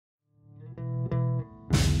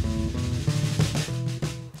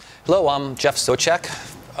Hello, I'm Jeff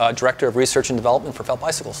Soucek, Director of Research and Development for Felt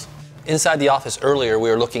Bicycles. Inside the office earlier, we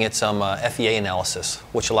were looking at some FEA analysis,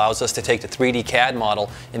 which allows us to take the 3D CAD model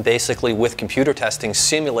and basically, with computer testing,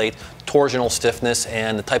 simulate torsional stiffness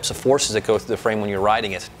and the types of forces that go through the frame when you're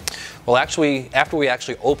riding it. Well, actually, after we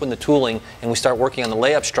actually open the tooling and we start working on the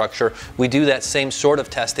layup structure, we do that same sort of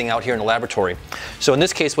testing out here in the laboratory. So in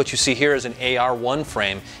this case, what you see here is an AR1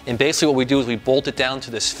 frame, and basically what we do is we bolt it down to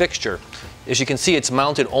this fixture. As you can see, it's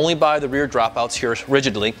mounted only by the rear dropouts here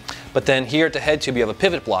rigidly, but then here at the head tube you have a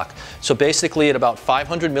pivot block. So basically at about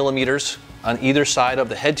 500 millimeters on either side of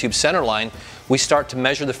the head tube center line, we start to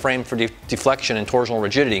measure the frame for deflection and torsional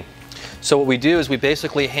rigidity. So what we do is we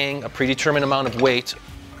basically hang a predetermined amount of weight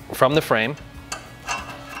from the frame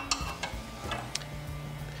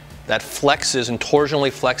that flexes and torsionally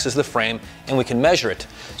flexes the frame, and we can measure it.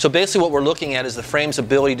 So basically what we're looking at is the frame's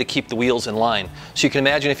ability to keep the wheels in line. So you can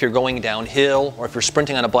imagine if you're going downhill or if you're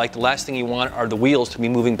sprinting on a bike, the last thing you want are the wheels to be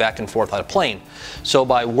moving back and forth on a plane. So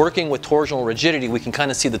by working with torsional rigidity, we can kind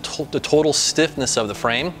of see the total stiffness of the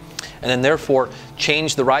frame, and then therefore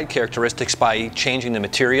change the ride characteristics by changing the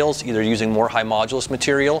materials, either using more high modulus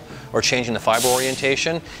material or changing the fiber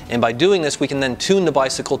orientation. And by doing this, we can then tune the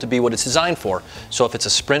bicycle to be what it's designed for. So if it's a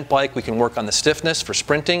sprint bike, we can work on the stiffness for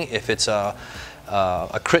sprinting. If it's a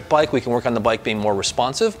crit bike, we can work on the bike being more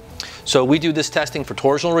responsive. So we do this testing for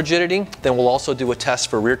torsional rigidity. Then we'll also do a test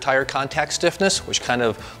for rear tire contact stiffness, which kind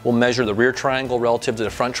of will measure the rear triangle relative to the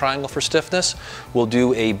front triangle for stiffness. We'll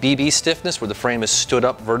do a BB stiffness, where the frame is stood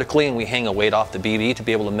up vertically and we hang a weight off the BB to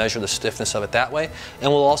be able to measure the stiffness of it that way.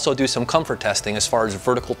 And we'll also do some comfort testing as far as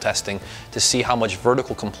vertical testing to see how much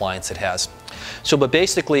vertical compliance it has. So, but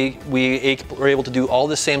basically we were able to do all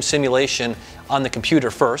the same simulation on the computer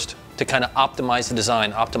first to kind of optimize the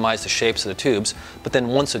design, optimize the shapes of the tubes. But then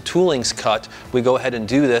once the tooling's cut, we go ahead and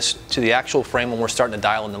do this to the actual frame when we're starting to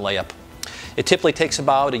dial in the layup. It typically takes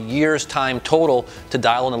about a year's time total to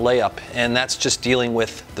dial in the layup, and that's just dealing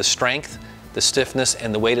with the strength, the stiffness,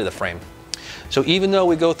 and the weight of the frame. So even though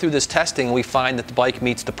we go through this testing, we find that the bike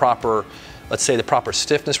meets the proper, let's say, the proper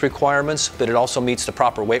stiffness requirements, but it also meets the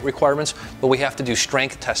proper weight requirements, but we have to do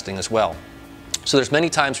strength testing as well. So there's many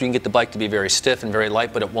times where you can get the bike to be very stiff and very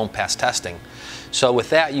light, but it won't pass testing. So with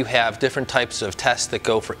that, you have different types of tests that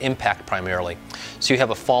go for impact primarily. So you have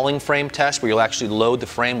a falling frame test where you'll actually load the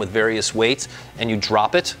frame with various weights and you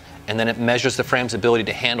drop it, and then it measures the frame's ability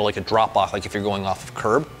to handle like a drop off, like if you're going off a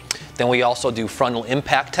curb. Then we also do frontal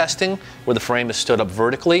impact testing, where the frame is stood up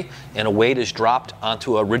vertically and a weight is dropped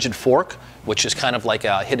onto a rigid fork, which is kind of like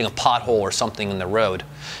hitting a pothole or something in the road.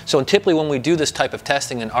 So typically when we do this type of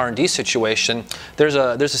testing in R&D situation, there's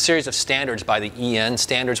a series of standards by the EN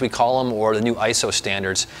standards, we call them, or the new ISO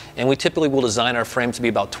standards. And we typically will design our frame to be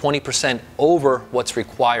about 20% over what's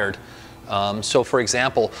required. So for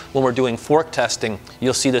example, when we're doing fork testing,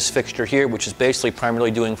 you'll see this fixture here, which is basically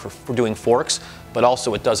primarily for doing forks, but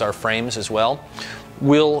also it does our frames as well.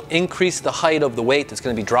 We'll increase the height of the weight that's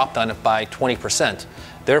going to be dropped on it by 20%.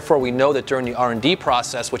 Therefore, we know that during the R&D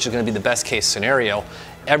process, which is going to be the best case scenario,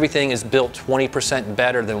 everything is built 20%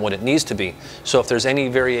 better than what it needs to be. So if there's any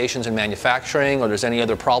variations in manufacturing or there's any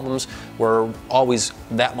other problems, we're always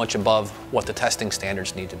that much above what the testing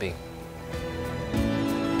standards need to be.